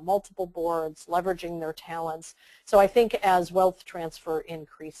 serving on multiple boards, leveraging their talents. So I think as wealth transfer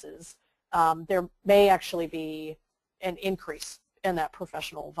increases, there may actually be an increase in that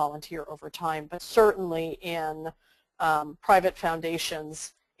professional volunteer over time, but certainly in private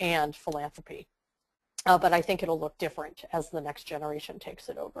foundations and philanthropy. But I think it'll look different as the next generation takes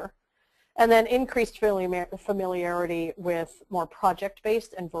it over. And then increased familiarity with more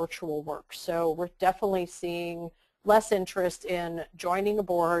project-based and virtual work. So we're definitely seeing less interest in joining a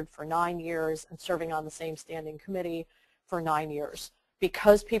board for 9 years and serving on the same standing committee for 9 years.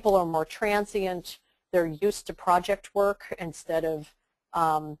 Because people are more transient, they're used to project work instead of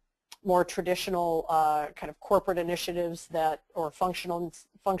more traditional kind of corporate initiatives that, or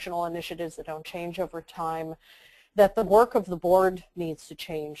functional initiatives that don't change over time, that the work of the board needs to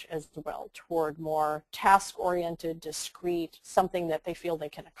change as well toward more task-oriented, discrete, something that they feel they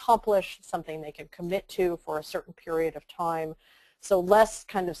can accomplish, something they can commit to for a certain period of time. So less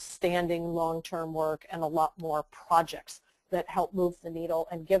kind of standing long-term work and a lot more projects that help move the needle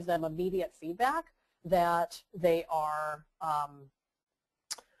and give them immediate feedback that they are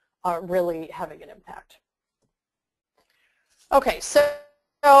really having an impact. Okay, so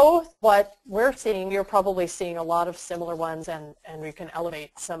what we're seeing, you're probably seeing a lot of similar ones, and we can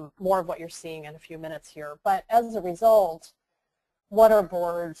elevate some more of what you're seeing in a few minutes here. But as a result, what are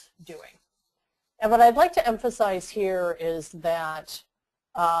boards doing? And what I'd like to emphasize here is that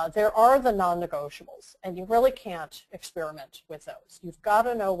there are the non-negotiables, and you really can't experiment with those. You've got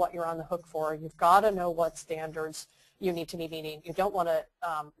to know what you're on the hook for. You've got to know what standards you need to be meeting. You don't want to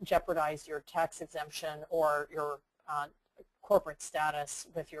jeopardize your tax exemption or your corporate status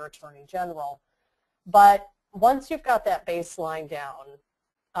with your attorney general. But once you've got that baseline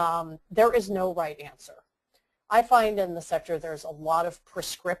down, there is no right answer. I find in the sector there's a lot of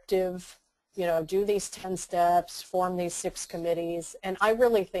prescriptive, do these 10 steps, form these 6 committees, and I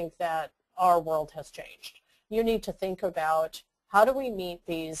really think that our world has changed. You need to think about how do we meet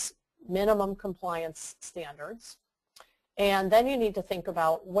these minimum compliance standards, and then you need to think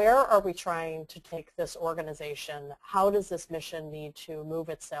about where are we trying to take this organization, how does this mission need to move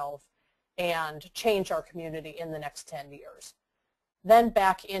itself and change our community in the next 10 years. Then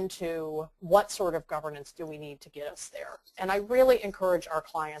back into what sort of governance do we need to get us there. And I really encourage our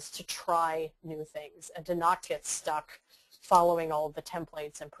clients to try new things and to not get stuck following all of the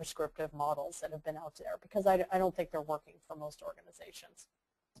templates and prescriptive models that have been out there, because I don't think they're working for most organizations.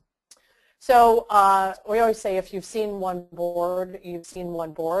 So we always say if you've seen one board, you've seen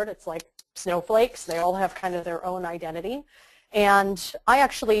one board. It's like snowflakes. They all have kind of their own identity. And I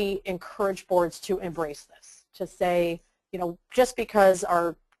actually encourage boards to embrace this, to say, just because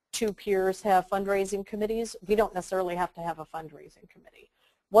our 2 peers have fundraising committees, we don't necessarily have to have a fundraising committee.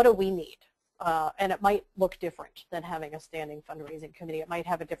 What do we need? And it might look different than having a standing fundraising committee. It might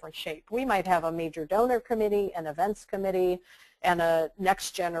have a different shape. We might have a major donor committee, an events committee, and a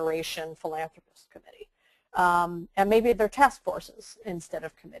next generation philanthropist committee. And maybe they're task forces instead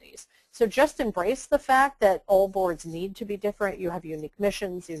of committees. So just embrace the fact that all boards need to be different. You have unique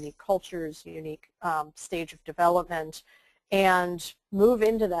missions, unique cultures, unique stage of development, and move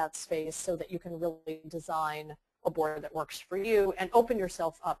into that space so that you can really design a board that works for you and open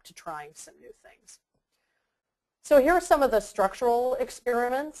yourself up to trying some new things. So here are some of the structural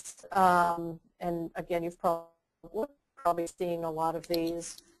experiments. And again, you've probably seeing a lot of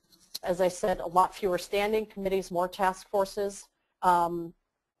these. As I said, a lot fewer standing committees, more task forces,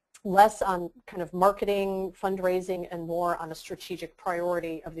 less on kind of marketing, fundraising, and more on a strategic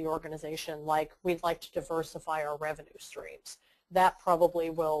priority of the organization, like we'd like to diversify our revenue streams. That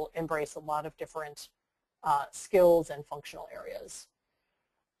probably will embrace a lot of different skills and functional areas.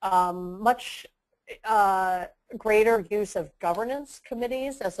 Much greater use of governance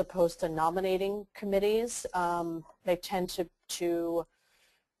committees as opposed to nominating committees. They tend to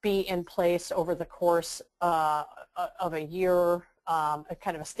be in place over the course of a year, a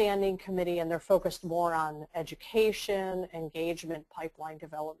kind of a standing committee, and they're focused more on education, engagement, pipeline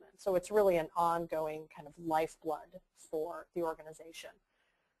development. So it's really an ongoing kind of lifeblood for the organization.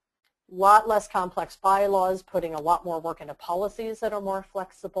 A lot less complex bylaws, putting a lot more work into policies that are more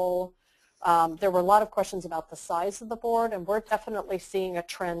flexible. There were a lot of questions about the size of the board, and we're definitely seeing a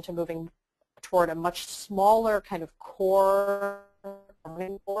trend to moving toward a much smaller kind of core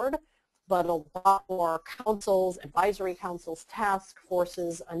board, but a lot more councils, advisory councils, task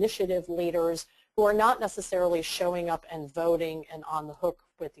forces, initiative leaders who are not necessarily showing up and voting and on the hook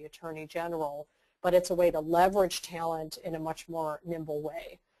with the Attorney General, but it's a way to leverage talent in a much more nimble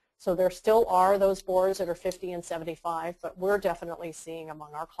way. So there still are those boards that are 50 and 75, but we're definitely seeing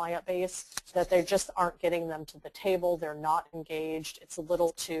among our client base that they just aren't getting them to the table. They're not engaged. It's a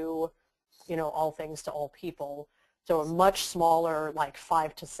little too, all things to all people. So a much smaller, like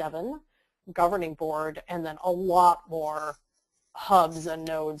 5 to 7 governing board, and then a lot more hubs and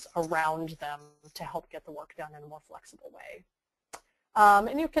nodes around them to help get the work done in a more flexible way.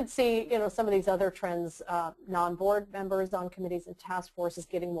 And you can see, some of these other trends, non-board members on committees and task forces,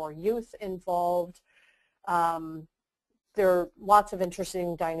 getting more youth involved. There are lots of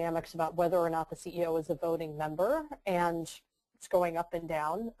interesting dynamics about whether or not the CEO is a voting member, and it's going up and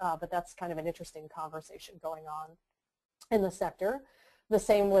down, but that's kind of an interesting conversation going on in the sector. The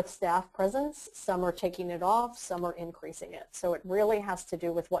same with staff presence. Some are taking it off, some are increasing it. So it really has to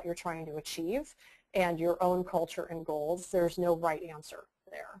do with what you're trying to achieve and your own culture and goals. There's no right answer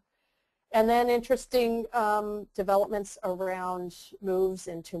there. And then interesting developments around moves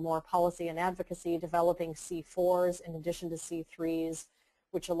into more policy and advocacy, developing C4s in addition to C3s,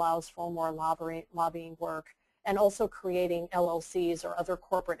 which allows for more lobbying work, and also creating LLCs or other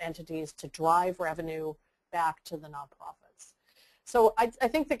corporate entities to drive revenue back to the nonprofits. So I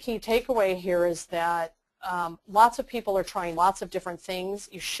think the key takeaway here is that lots of people are trying lots of different things.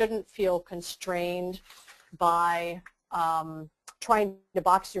 You shouldn't feel constrained by trying to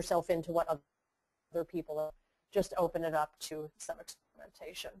box yourself into what other people are. Just open it up to some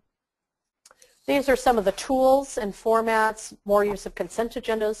experimentation. These are some of the tools and formats, more use of consent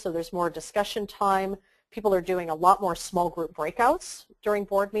agendas, so there's more discussion time. People are doing a lot more small group breakouts during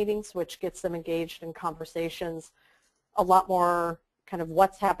board meetings, which gets them engaged in conversations. A lot more kind of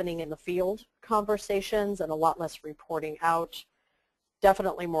what's happening in the field conversations and a lot less reporting out.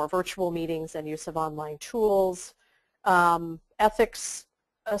 Definitely more virtual meetings and use of online tools. Ethics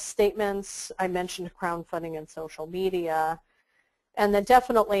statements. I mentioned crowdfunding and social media. And then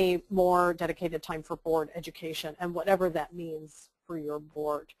definitely more dedicated time for board education and whatever that means for your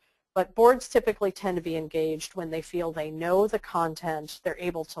board. But boards typically tend to be engaged when they feel they know the content, they're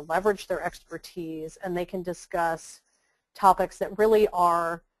able to leverage their expertise, and they can discuss topics that really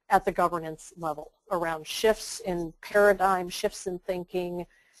are at the governance level around shifts in paradigm, shifts in thinking,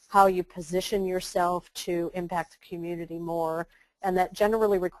 how you position yourself to impact the community more, and that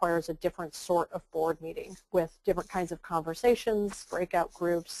generally requires a different sort of board meeting with different kinds of conversations, breakout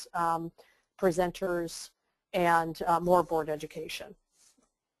groups, presenters, and more board education.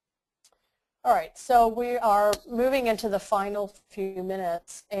 All right, so we are moving into the final few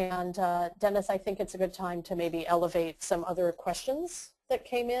minutes, and Dennis, I think it's a good time to maybe elevate some other questions that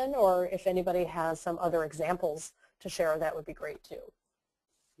came in, or if anybody has some other examples to share, that would be great too.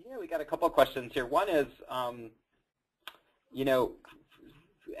 Yeah, we got a couple of questions here. One is, you know,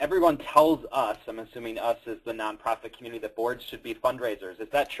 everyone tells us, I'm assuming us as the nonprofit community, that boards should be fundraisers. Is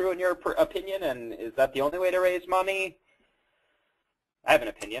that true in your opinion, and is that the only way to raise money? I have an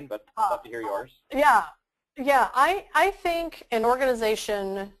opinion, but I'd love to hear yours. Yeah, I think an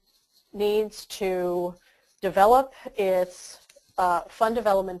organization needs to develop its fund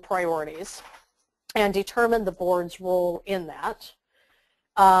development priorities and determine the board's role in that.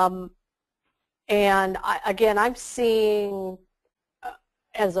 And again, I'm seeing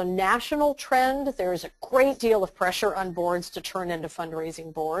as a national trend, there's a great deal of pressure on boards to turn into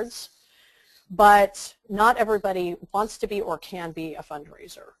fundraising boards. But not everybody wants to be or can be a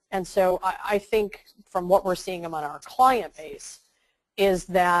fundraiser. And so I think from what we're seeing among our client base is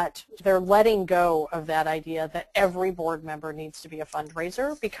that they're letting go of that idea that every board member needs to be a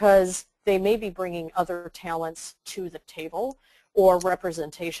fundraiser, because they may be bringing other talents to the table or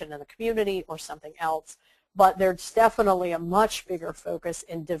representation in the community or something else. But there's definitely a much bigger focus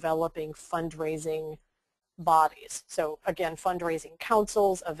in developing fundraising bodies. So again, fundraising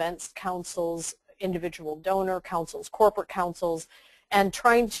councils, events councils, individual donor councils, corporate councils, and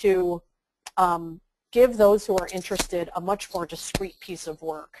trying to give those who are interested a much more discrete piece of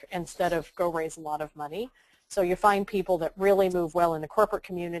work instead of go raise a lot of money. So you find people that really move well in the corporate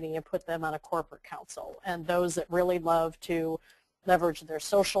community and put them on a corporate council, and those that really love to leverage their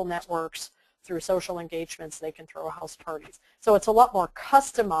social networks through social engagements, they can throw house parties. So it's a lot more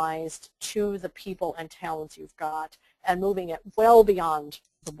customized to the people and talents you've got and moving it well beyond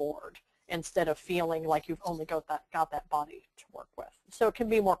the board instead of feeling like you've only got that body to work with. So it can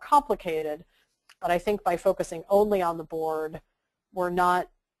be more complicated, but I think by focusing only on the board, we're not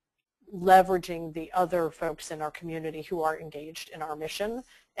leveraging the other folks in our community who are engaged in our mission,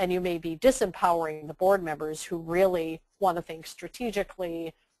 and you may be disempowering the board members who really want to think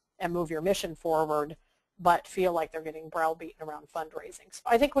strategically and move your mission forward, but feel like they're getting browbeaten around fundraising. So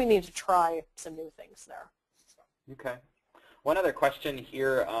I think we need to try some new things there. Okay. One other question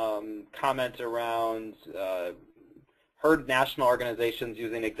here, comment around heard national organizations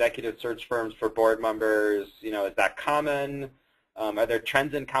using executive search firms for board members. You know, is that common? Are there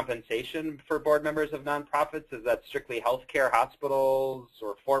trends in compensation for board members of nonprofits? Is that strictly healthcare, hospitals,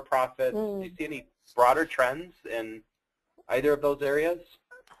 or for-profits? Do you see any broader trends in either of those areas?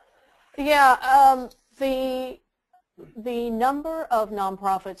 Yeah, the number of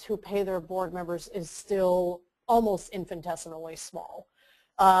nonprofits who pay their board members is still almost infinitesimally small.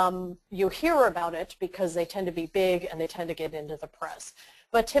 You hear about it because they tend to be big and they tend to get into the press.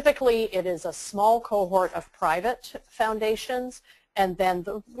 But typically it is a small cohort of private foundations and then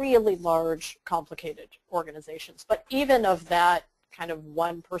the really large, complicated organizations. But even of that kind of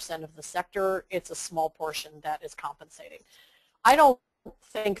 1% of the sector, it's a small portion that is compensating. I don't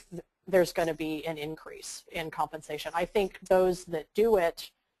think there's going to be an increase in compensation. I think those that do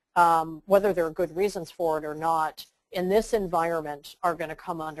it, whether there are good reasons for it or not, in this environment are going to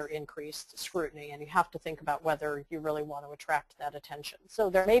come under increased scrutiny, and you have to think about whether you really want to attract that attention. So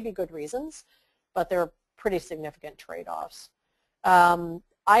there may be good reasons, but there are pretty significant trade-offs.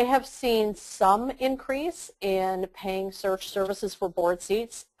 I have seen some increase in paying search services for board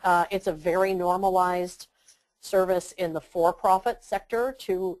seats. It's a very normalized service in the for-profit sector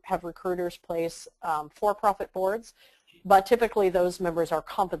to have recruiters place for-profit boards, but typically those members are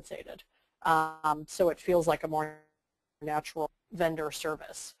compensated. So it feels like a more natural vendor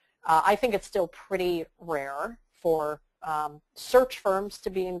service. I think it's still pretty rare for search firms to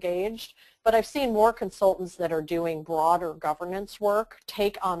be engaged, but I've seen more consultants that are doing broader governance work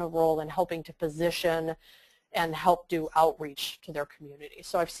take on a role in helping to position and help do outreach to their community.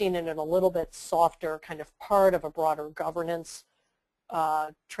 So I've seen it in a little bit softer kind of part of a broader governance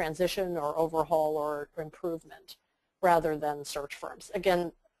transition or overhaul or improvement. rather than search firms.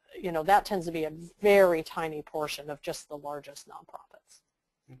 Again, that tends to be a very tiny portion of just the largest nonprofits.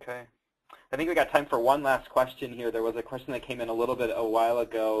 Okay. I think we got time for one last question here. There was a question that came in a while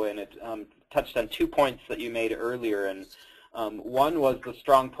ago, and it touched on 2 points that you made earlier. And one was the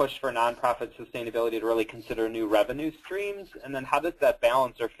strong push for nonprofit sustainability to really consider new revenue streams, and then how does that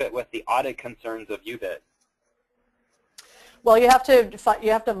balance or fit with the audit concerns of UBIT? Well, you have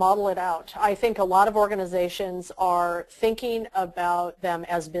to model it out. I think a lot of organizations are thinking about them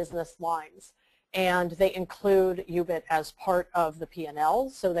as business lines, and they include UBIT as part of the P&L,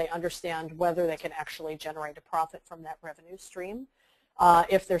 so they understand whether they can actually generate a profit from that revenue stream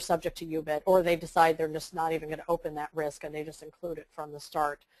if they're subject to UBIT, or they decide they're just not even going to open that risk and they just include it from the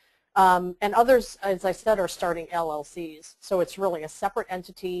start. And others, as I said, are starting LLCs, so it's really a separate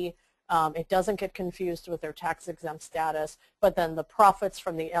entity. It doesn't get confused with their tax-exempt status, but then the profits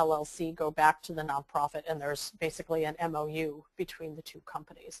from the LLC go back to the nonprofit, and there's basically an MOU between the two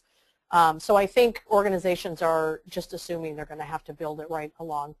companies. So I think organizations are just assuming they're going to have to build it right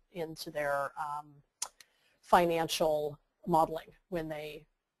along into their financial modeling when they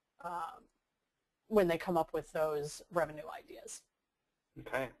come up with those revenue ideas.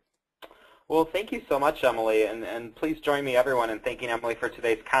 Okay. Well, thank you so much, Emily, and please join me, everyone, in thanking Emily for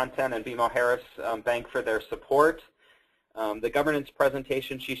today's content and BMO Harris Bank for their support. The governance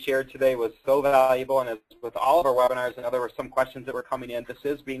presentation she shared today was so valuable, and as with all of our webinars, I know there were some questions that were coming in. This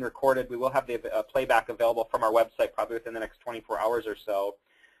is being recorded. We will have the playback available from our website probably within the next 24 hours or so.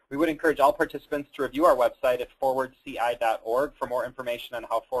 We would encourage all participants to review our website at forwardci.org for more information on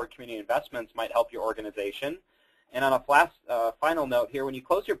how Forward Community Investments might help your organization. And on a final note here, when you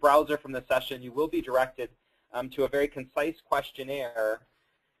close your browser from the session, you will be directed to a very concise questionnaire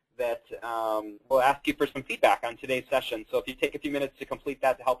that will ask you for some feedback on today's session. So if you take a few minutes to complete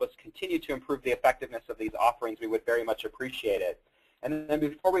that to help us continue to improve the effectiveness of these offerings, we would very much appreciate it. And then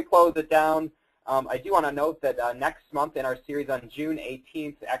before we close it down, I do want to note that next month in our series on June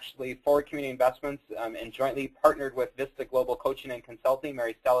 18th, actually Forward Community Investments and jointly partnered with Vista Global Coaching and Consulting,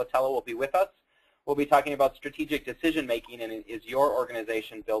 Mary Stellatello will be with us. We'll be talking about strategic decision making and is your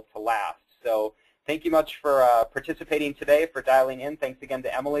organization built to last. So thank you much for participating today, for dialing in. Thanks again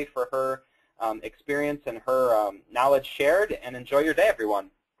to Emily for her experience and her knowledge shared, and enjoy your day, everyone.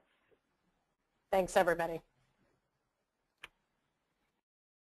 Thanks, everybody.